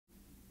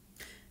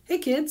Hey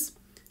kids,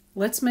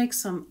 let's make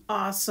some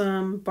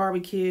awesome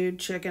barbecued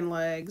chicken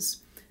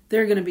legs.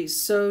 They're going to be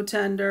so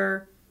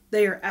tender.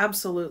 They are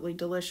absolutely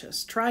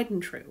delicious, tried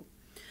and true.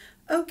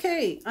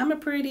 Okay, I'm a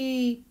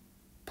pretty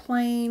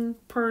plain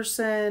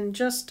person,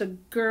 just a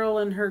girl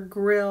and her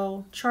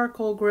grill,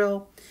 charcoal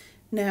grill.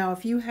 Now,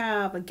 if you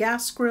have a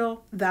gas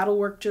grill, that'll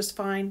work just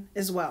fine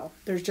as well.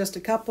 There's just a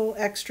couple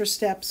extra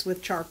steps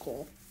with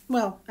charcoal.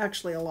 Well,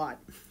 actually a lot.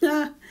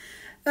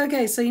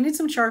 Okay, so you need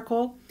some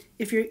charcoal.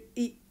 If you're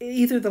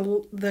either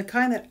the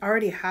kind that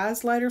already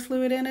has lighter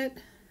fluid in it,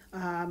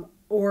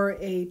 or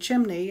a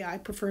chimney, I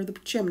prefer the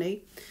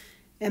chimney.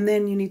 And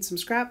then you need some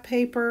scrap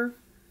paper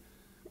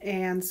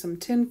and some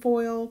tin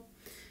foil,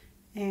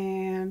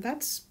 and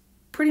that's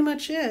pretty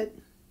much it.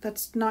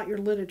 That's not your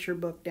literature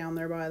book down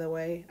there, by the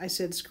way. I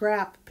said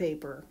scrap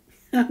paper.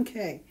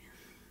 Okay.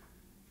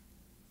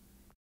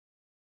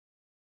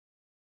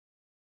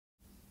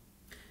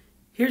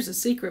 Here's a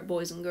secret,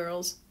 boys and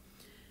girls.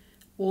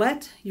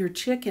 Let your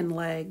chicken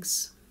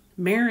legs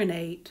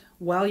marinate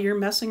while you're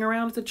messing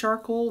around with the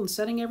charcoal and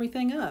setting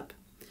everything up.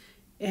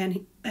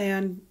 And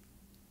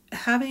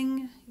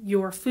having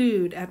your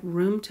food at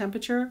room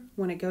temperature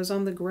when it goes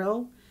on the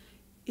grill,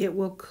 it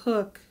will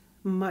cook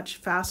much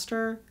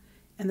faster,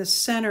 and the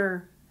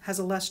center has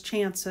a less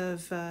chance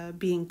of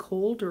being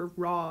cold or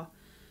raw.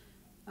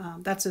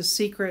 That's a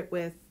secret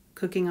with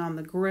cooking on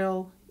the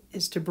grill,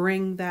 is to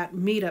bring that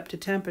meat up to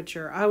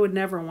temperature. I would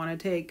never want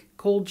to take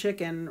cold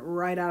chicken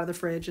right out of the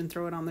fridge and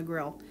throw it on the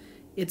grill.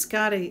 It's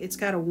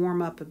gotta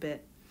warm up a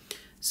bit.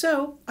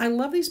 So I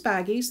love these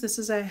baggies. This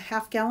is a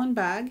half-gallon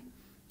bag,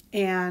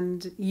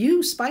 and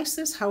you spice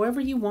this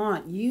however you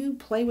want. You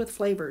play with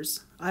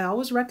flavors. I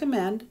always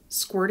recommend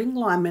squirting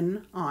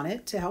lemon on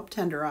it to help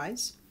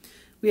tenderize.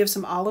 We have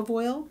some olive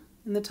oil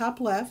in the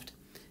top left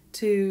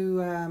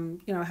to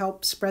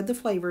help spread the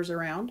flavors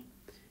around,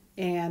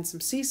 and some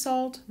sea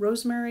salt,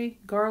 rosemary,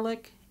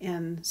 garlic,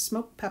 and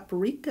smoked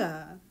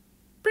paprika.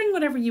 Bring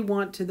whatever you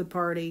want to the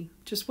party,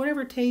 just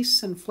whatever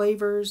tastes and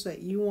flavors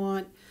that you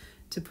want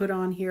to put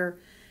on here.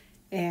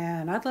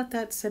 And I'd let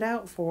that sit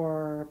out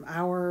for an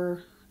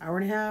hour, hour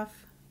and a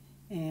half.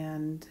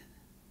 And,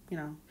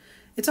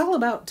 it's all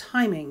about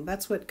timing.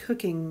 That's what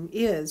cooking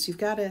is. You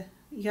gotta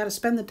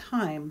spend the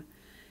time.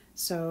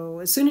 So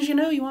as soon as you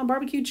know you want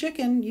barbecue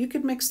chicken, you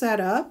could mix that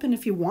up, and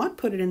if you want,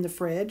 put it in the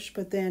fridge,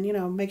 but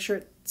then, make sure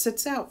it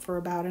sits out for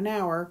about an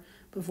hour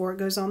before it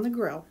goes on the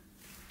grill.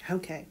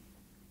 Okay.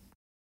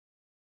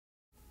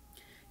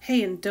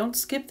 Hey, and don't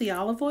skip the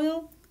olive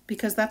oil,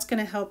 because that's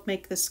going to help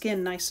make the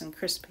skin nice and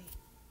crispy.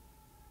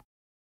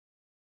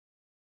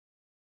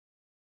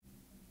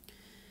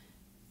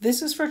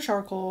 This is for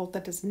charcoal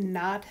that does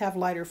not have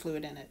lighter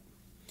fluid in it.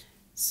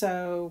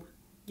 So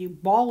you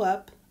ball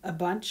up a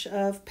bunch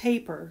of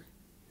paper.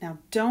 Now,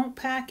 don't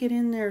pack it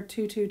in there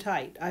too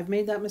tight. I've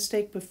made that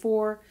mistake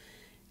before.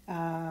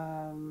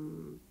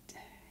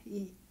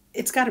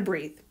 It's got to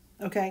breathe,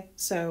 okay?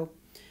 So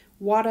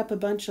wad up a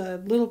bunch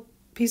of little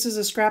pieces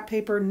of scrap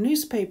paper.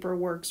 Newspaper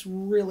works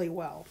really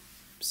well.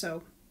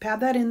 So pad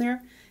that in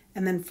there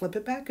and then flip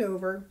it back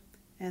over,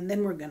 and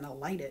then we're going to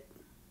light it.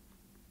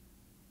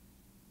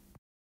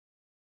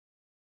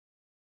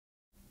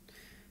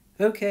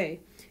 Okay,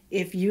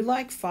 if you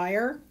like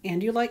fire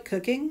and you like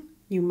cooking,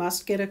 you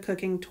must get a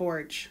cooking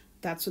torch.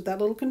 That's what that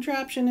little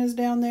contraption is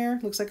down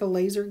there. Looks like a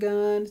laser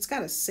gun. It's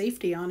got a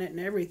safety on it and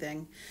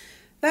everything.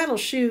 That'll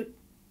shoot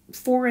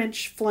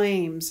 4-inch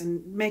flames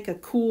and make a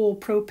cool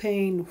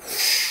propane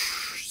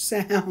whoosh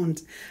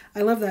sound.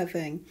 I love that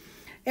thing.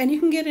 And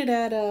you can get it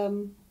at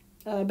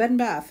Bed and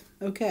Bath.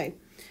 Okay,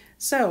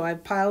 so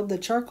I've piled the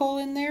charcoal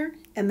in there,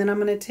 and then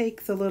I'm going to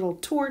take the little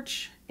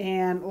torch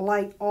and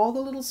light all the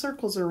little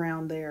circles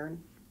around there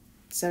and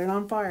set it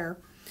on fire.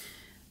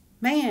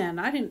 Man,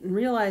 I didn't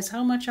realize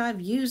how much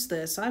I've used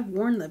this. I've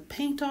worn the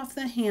paint off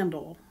the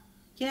handle.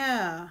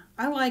 Yeah,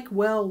 I like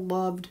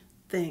well-loved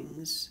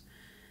things.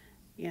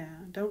 Yeah,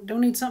 don't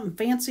need something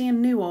fancy and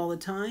new all the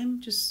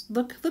time. Just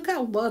look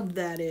how loved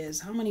that is.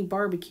 How many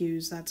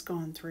barbecues that's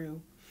gone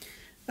through.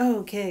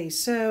 Okay,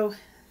 so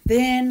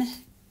then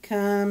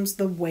comes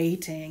the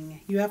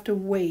waiting. You have to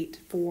wait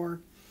for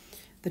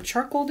the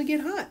charcoal to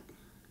get hot.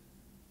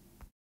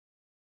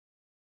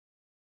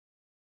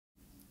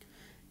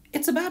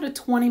 It's about a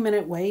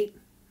 20-minute wait.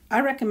 I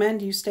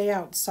recommend you stay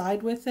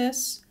outside with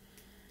this,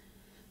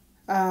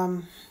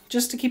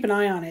 just to keep an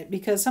eye on it,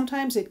 because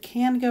sometimes it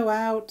can go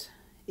out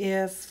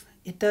if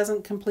it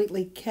doesn't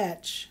completely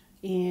catch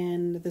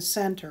in the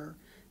center.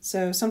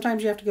 So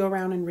sometimes you have to go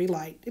around and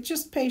relight. It's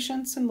just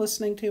patience and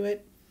listening to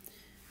it.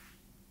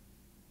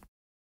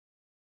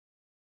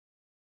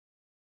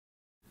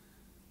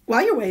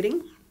 While you're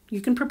waiting,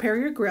 you can prepare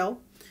your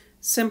grill.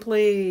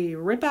 Simply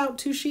rip out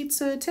 2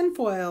 sheets of tin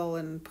foil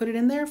and put it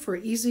in there for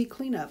easy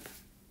cleanup.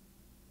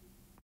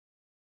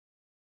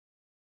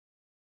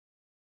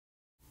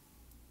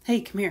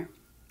 Hey, come here.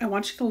 I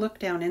want you to look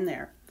down in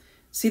there.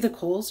 See, the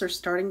coals are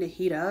starting to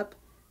heat up?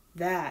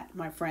 That,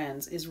 my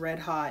friends, is red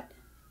hot,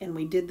 and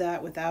we did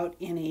that without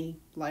any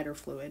lighter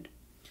fluid.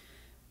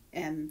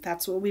 And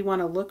that's what we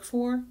want to look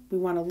for. We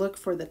want to look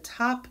for the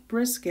top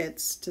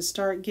briskets to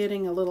start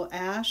getting a little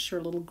ash or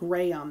a little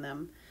gray on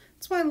them.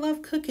 That's why I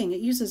love cooking.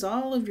 It uses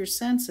all of your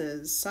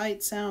senses: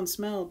 sight, sound,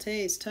 smell,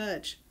 taste,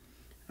 touch.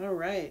 All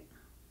right.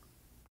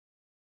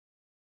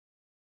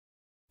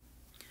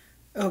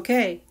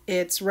 Okay,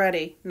 it's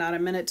ready. Not a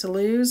minute to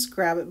lose.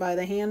 Grab it by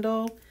the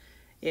handle.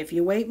 If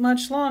you wait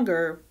much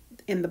longer,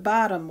 in the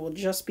bottom will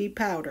just be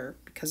powder,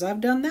 because I've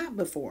done that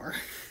before.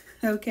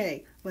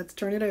 Okay, let's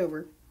turn it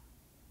over.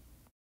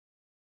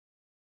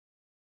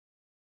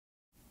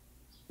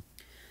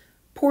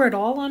 Pour it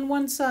all on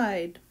one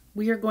side.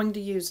 We are going to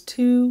use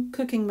two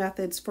cooking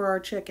methods for our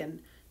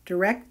chicken: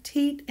 direct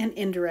heat and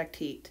indirect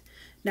heat.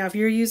 Now, if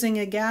you're using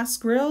a gas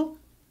grill,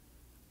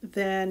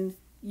 then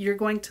you're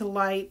going to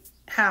light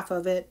half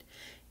of it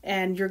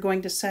and you're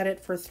going to set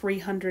it for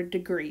 300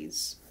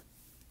 degrees.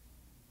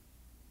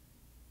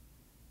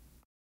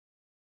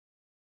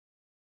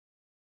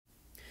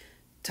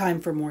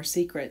 Time for more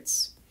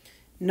secrets.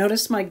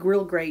 Notice my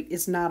grill grate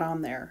is not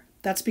on there.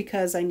 That's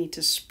because I need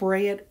to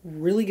spray it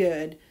really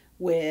good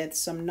with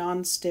some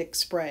non-stick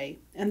spray.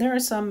 And there are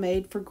some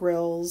made for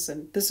grills,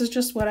 and this is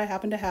just what I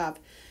happen to have.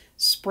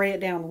 Spray it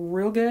down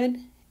real good,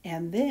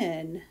 and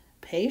then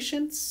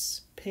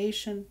patience,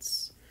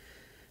 patience.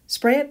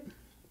 Spray it,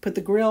 put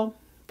the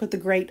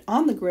grate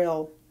on the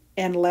grill,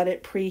 and let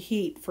it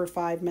preheat for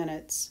 5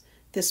 minutes.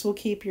 This will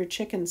keep your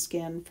chicken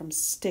skin from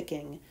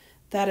sticking.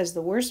 That is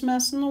the worst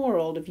mess in the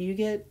world if you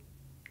get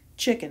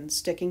chicken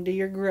sticking to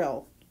your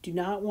grill. Do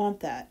not want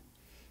that.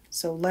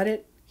 So let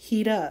it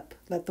heat up.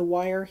 Let the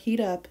wire heat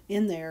up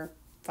in there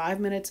 5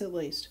 minutes at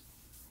least.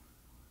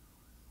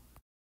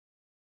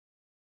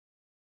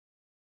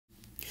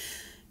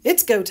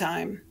 It's go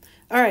time.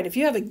 All right, if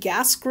you have a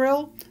gas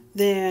grill,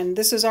 then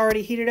this is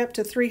already heated up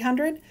to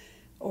 300,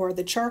 or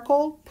the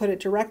charcoal, put it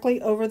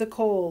directly over the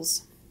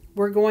coals.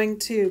 We're going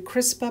to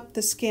crisp up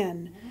the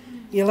skin.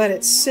 You let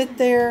it sit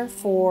there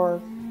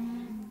for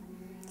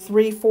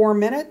 3-4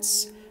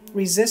 minutes.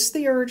 Resist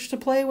the urge to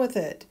play with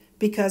it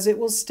because it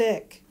will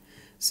stick.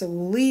 So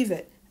leave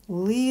it,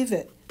 leave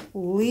it,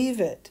 leave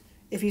it.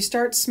 If you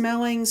start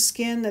smelling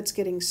skin that's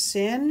getting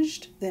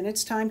singed, then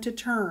it's time to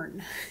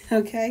turn,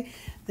 okay?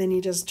 Then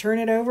you just turn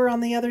it over on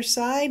the other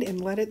side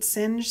and let it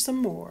singe some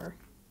more.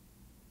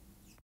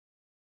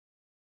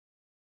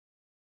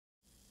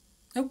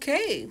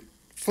 Okay,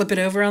 flip it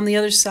over on the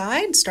other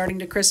side, starting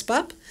to crisp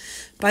up.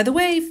 By the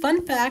way,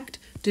 fun fact,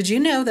 did you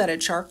know that a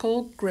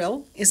charcoal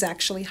grill is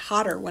actually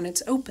hotter when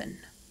it's open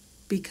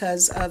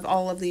because of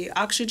all of the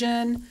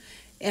oxygen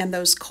and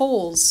those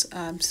coals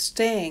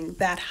staying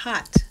that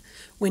hot?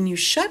 When you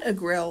shut a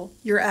grill,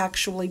 you're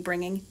actually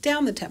bringing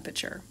down the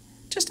temperature.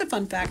 Just a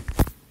fun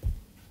fact.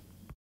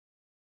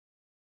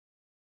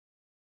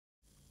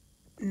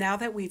 Now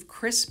that we've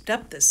crisped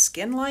up the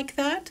skin like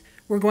that,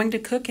 we're going to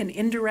cook in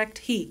indirect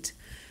heat.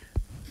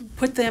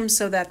 Put them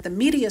so that the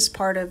meatiest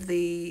part of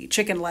the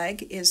chicken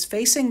leg is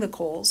facing the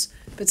coals,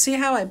 but see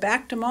how I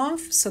backed them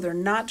off so they're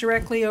not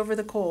directly over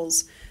the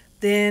coals.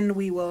 Then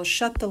we will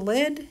shut the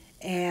lid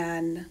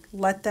and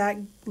let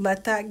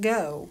that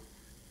go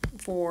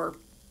for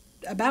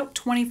about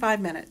 25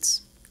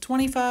 minutes.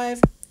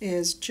 25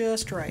 is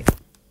just right.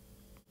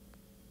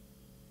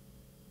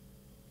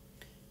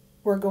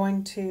 We're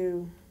going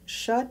to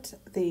shut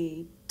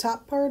the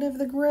top part of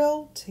the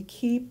grill to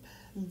keep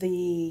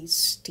the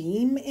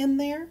steam in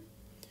there.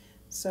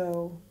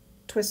 So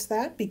twist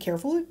that, be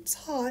careful, it's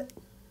hot.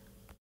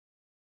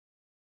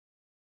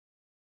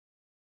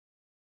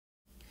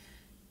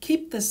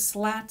 Keep the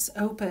slats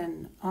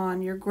open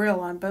on your grill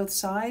on both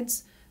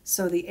sides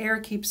so the air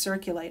keeps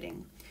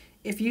circulating.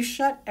 If you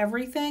shut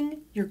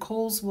everything, your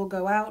coals will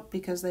go out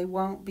because they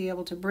won't be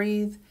able to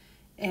breathe,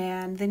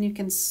 and then you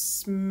can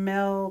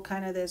smell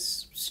kind of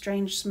this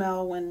strange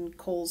smell when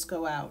coals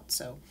go out.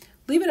 So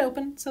leave it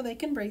open so they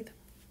can breathe.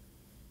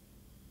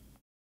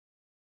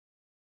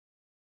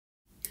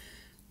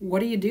 What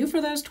do you do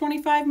for those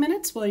 25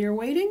 minutes while you're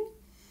waiting?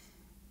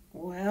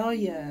 Well,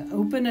 you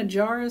open a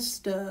jar of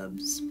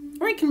Stubbs.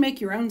 Or you can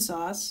make your own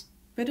sauce,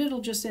 but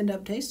it'll just end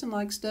up tasting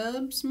like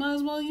Stubbs. Might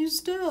as well use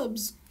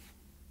Stubbs.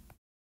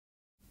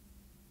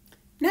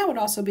 Now would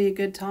also be a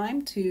good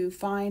time to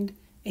find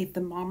a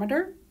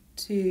thermometer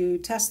to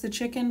test the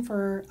chicken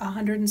for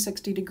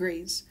 160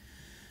 degrees.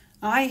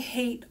 I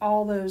hate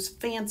all those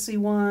fancy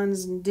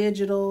ones and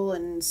digital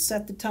and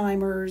set the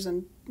timers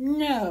and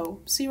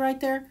no. See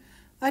right there?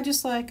 I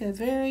just like a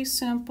very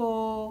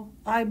simple,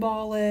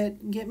 eyeball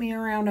it, get me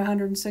around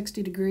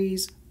 160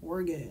 degrees,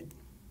 we're good.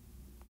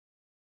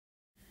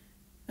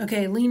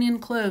 Okay, lean in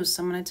close.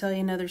 I'm going to tell you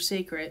another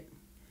secret.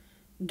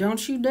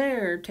 Don't you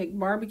dare take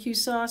barbecue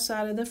sauce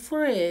out of the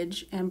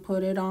fridge and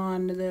put it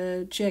on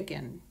the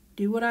chicken.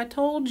 Do what I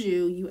told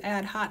you. You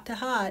add hot to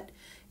hot.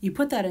 You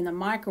put that in the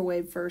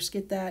microwave first,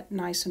 get that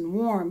nice and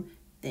warm.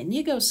 Then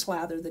you go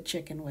slather the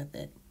chicken with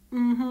it.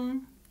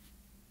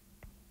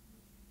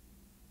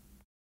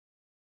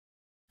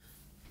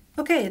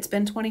 Okay, it's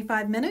been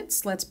 25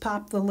 minutes. Let's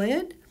pop the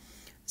lid,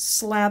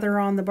 slather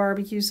on the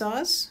barbecue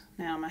sauce.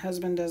 Now, my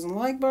husband doesn't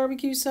like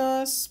barbecue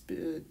sauce,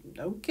 but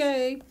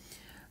okay.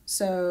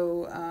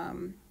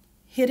 So,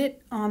 hit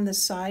it on the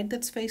side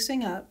that's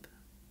facing up,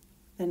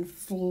 then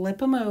flip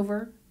them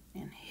over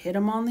and hit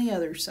them on the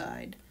other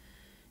side.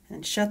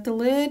 And shut the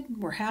lid.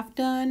 We're half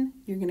done.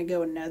 You're going to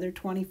go another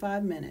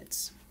 25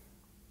 minutes.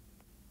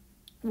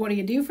 What do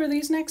you do for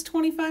these next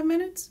 25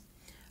 minutes?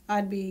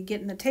 I'd be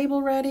getting the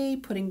table ready,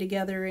 putting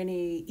together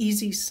any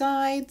easy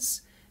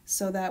sides,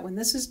 so that when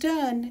this is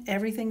done,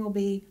 everything will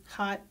be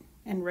hot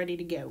and ready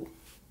to go.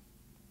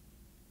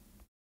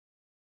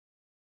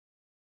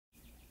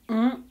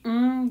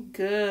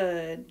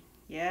 Good.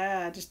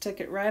 Yeah, I just took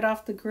it right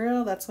off the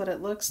grill. That's what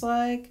it looks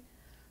like.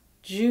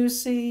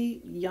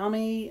 Juicy,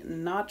 yummy,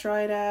 not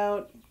dried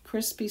out,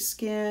 crispy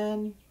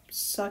skin,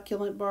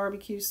 succulent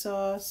barbecue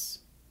sauce.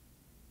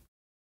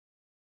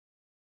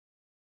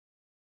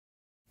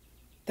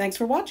 Thanks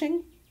for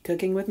watching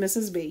Cooking with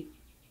Mrs. B.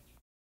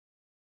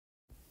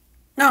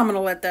 Now I'm going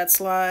to let that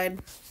slide.